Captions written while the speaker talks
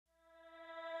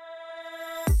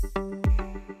Hi,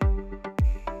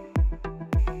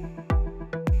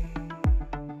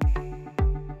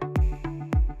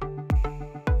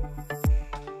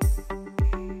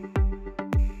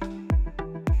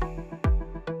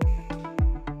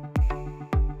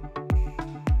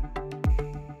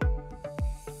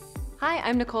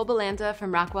 I'm Nicole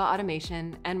from Rockwell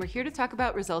Automation, and we're here to talk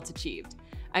about results achieved.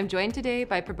 I'm joined today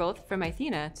by Probodh from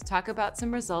Athena to talk about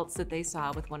some results that they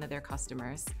saw with one of their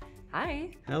customers. Hi.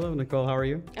 Hello, Nicole. How are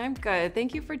you? I'm good.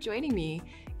 Thank you for joining me.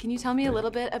 Can you tell me a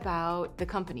little bit about the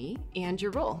company and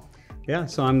your role? Yeah,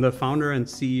 so I'm the founder and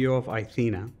CEO of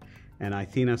Athena, and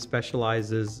Athena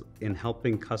specializes in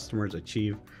helping customers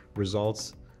achieve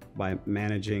results by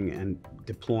managing and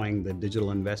deploying the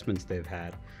digital investments they've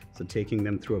had. So taking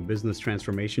them through a business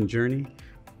transformation journey,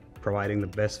 providing the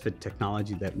best fit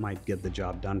technology that might get the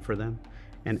job done for them,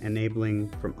 and enabling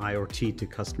from IoT to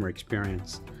customer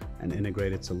experience an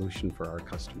integrated solution for our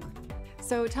customer.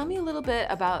 So tell me a little bit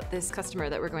about this customer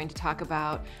that we're going to talk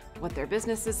about, what their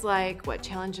business is like, what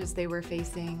challenges they were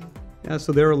facing. Yeah,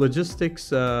 so they're a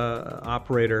logistics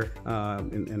operator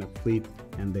in a fleet,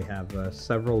 and they have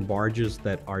several barges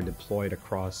that are deployed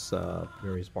across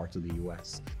various parts of the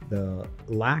US. The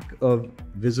lack of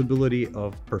visibility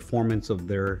of performance of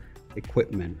their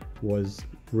equipment was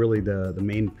really the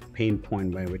main pain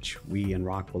point by which we and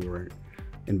Rockwell were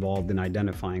involved in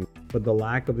identifying. But the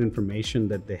lack of information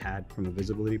that they had from a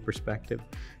visibility perspective,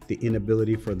 the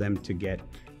inability for them to get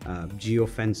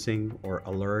geofencing or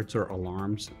alerts or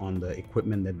alarms on the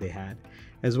equipment that they had,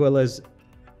 as well as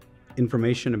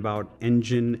information about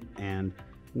engine and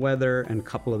weather and a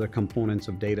couple other components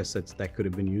of data sets that could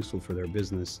have been useful for their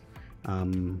business,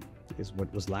 is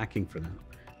what was lacking for them.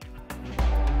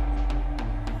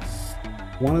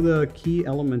 One of the key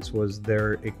elements was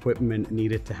their equipment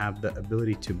needed to have the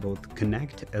ability to both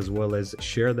connect as well as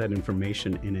share that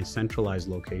information in a centralized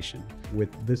location. With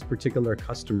this particular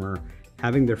customer,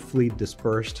 having their fleet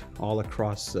dispersed all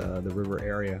across the river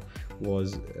area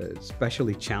was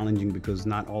especially challenging because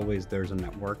not always there's a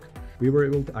network. We were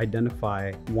able to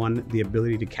identify, one, the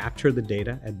ability to capture the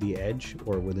data at the edge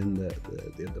or within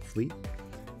the fleet.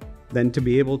 Then to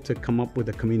be able to come up with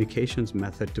a communications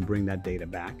method to bring that data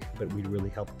back, but we really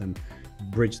helped them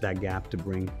bridge that gap to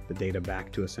bring the data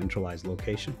back to a centralized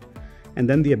location. And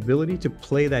then the ability to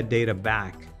play that data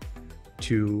back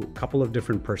to a couple of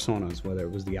different personas, whether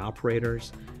it was the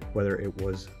operators, whether it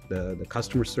was the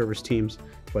customer service teams,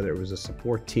 whether it was the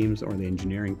support teams or the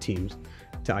engineering teams,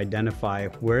 to identify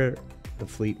where the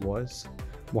fleet was,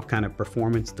 what kind of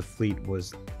performance the fleet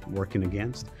was working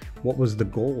against, what was the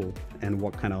goal, and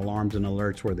what kind of alarms and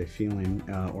alerts were they feeling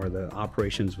or the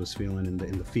operations was feeling in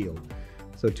the field.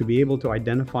 So to be able to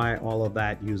identify all of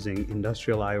that using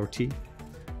industrial IoT,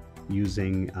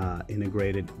 using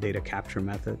integrated data capture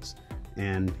methods,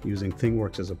 and using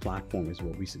ThingWorx as a platform is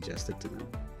what we suggested to them.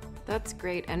 That's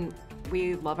great, and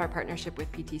we love our partnership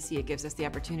with PTC. It gives us the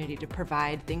opportunity to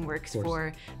provide ThingWorx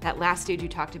for that last stage you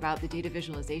talked about, the data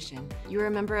visualization. You're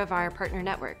a member of our partner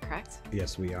network, correct?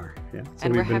 Yes, we are. Yeah. So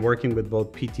we've been working with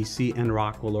both PTC and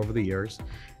Rockwell over the years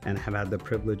and have had the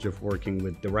privilege of working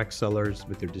with direct sellers,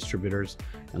 with their distributors,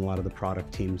 and a lot of the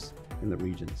product teams in the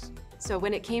regions. So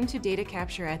when it came to data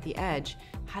capture at the edge,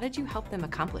 how did you help them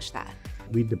accomplish that?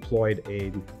 We deployed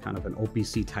a kind of an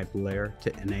OPC type layer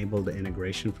to enable the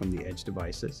integration from the edge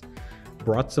devices,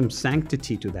 brought some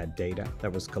sanctity to that data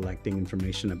that was collecting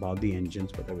information about the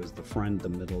engines, whether it was the front, the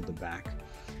middle, the back,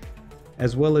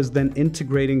 as well as then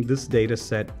integrating this data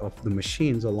set of the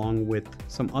machines along with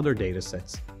some other data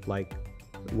sets like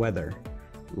weather,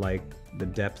 like the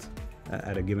depth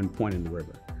at a given point in the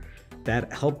river.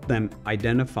 That helped them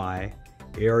identify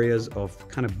areas of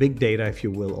kind of big data, if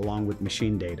you will, along with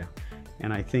machine data.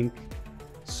 And I think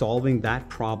solving that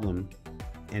problem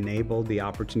enabled the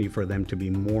opportunity for them to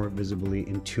be more visibly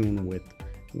in tune with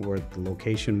where the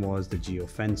location was, the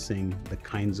geofencing, the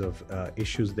kinds of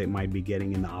issues they might be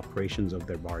getting in the operations of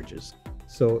their barges.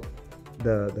 So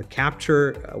the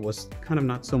capture was kind of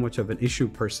not so much of an issue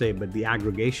per se, but the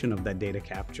aggregation of that data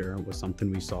capture was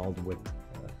something we solved with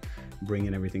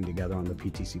bringing everything together on the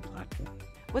PTC platform.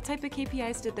 What type of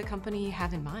KPIs did the company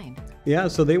have in mind? Yeah,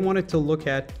 so they wanted to look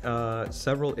at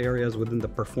several areas within the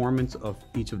performance of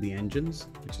each of the engines,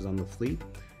 which is on the fleet,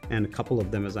 and a couple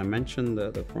of them, as I mentioned,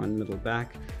 the front, middle,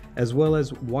 back, as well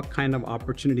as what kind of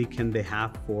opportunity can they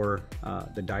have for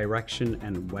the direction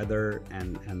and weather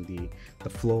and the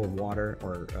flow of water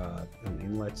or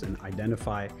inlets, and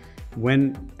identify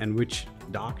when and which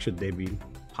dock should they be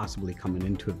possibly coming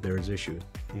into if there's issues.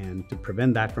 And to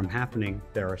prevent that from happening,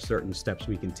 there are certain steps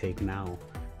we can take now,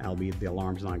 albeit the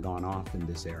alarm's not gone off in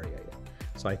this area yet.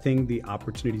 So I think the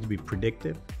opportunity to be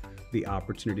predictive the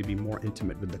opportunity to be more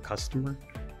intimate with the customer.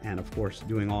 And of course,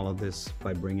 doing all of this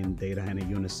by bringing data in a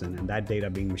unison, and that data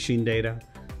being machine data,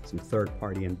 some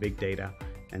third-party and big data,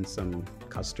 and some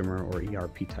customer or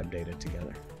ERP type data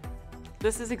together.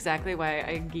 This is exactly why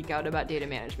I geek out about data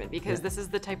management, because this is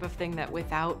the type of thing that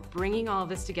without bringing all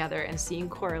this together and seeing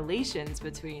correlations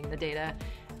between the data,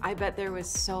 I bet there was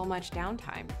so much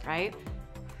downtime, right?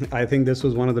 I think this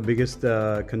was one of the biggest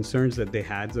concerns that they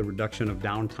had, the reduction of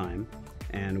downtime.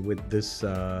 And with this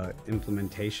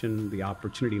implementation, the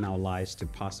opportunity now lies to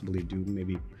possibly do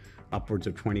maybe upwards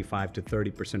of 25 to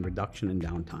 30% reduction in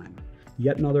downtime.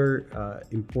 Yet another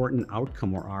important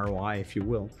outcome, or ROI, if you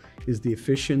will, is the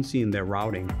efficiency in their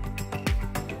routing.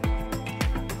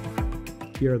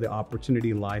 Here, the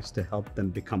opportunity lies to help them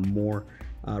become more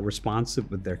responsive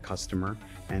with their customer,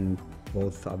 and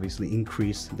both obviously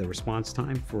increase the response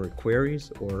time for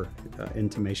queries or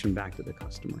intimation back to the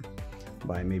customer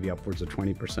by maybe upwards of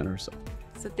 20% or so.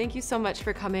 So thank you so much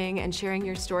for coming and sharing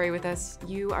your story with us.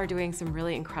 You are doing some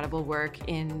really incredible work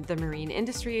in the marine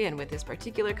industry, and with this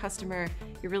particular customer,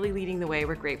 you're really leading the way.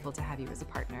 We're grateful to have you as a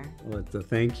partner. Well, it's a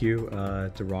thank you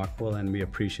to Rockwell, and we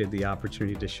appreciate the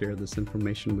opportunity to share this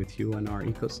information with you and our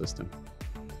ecosystem.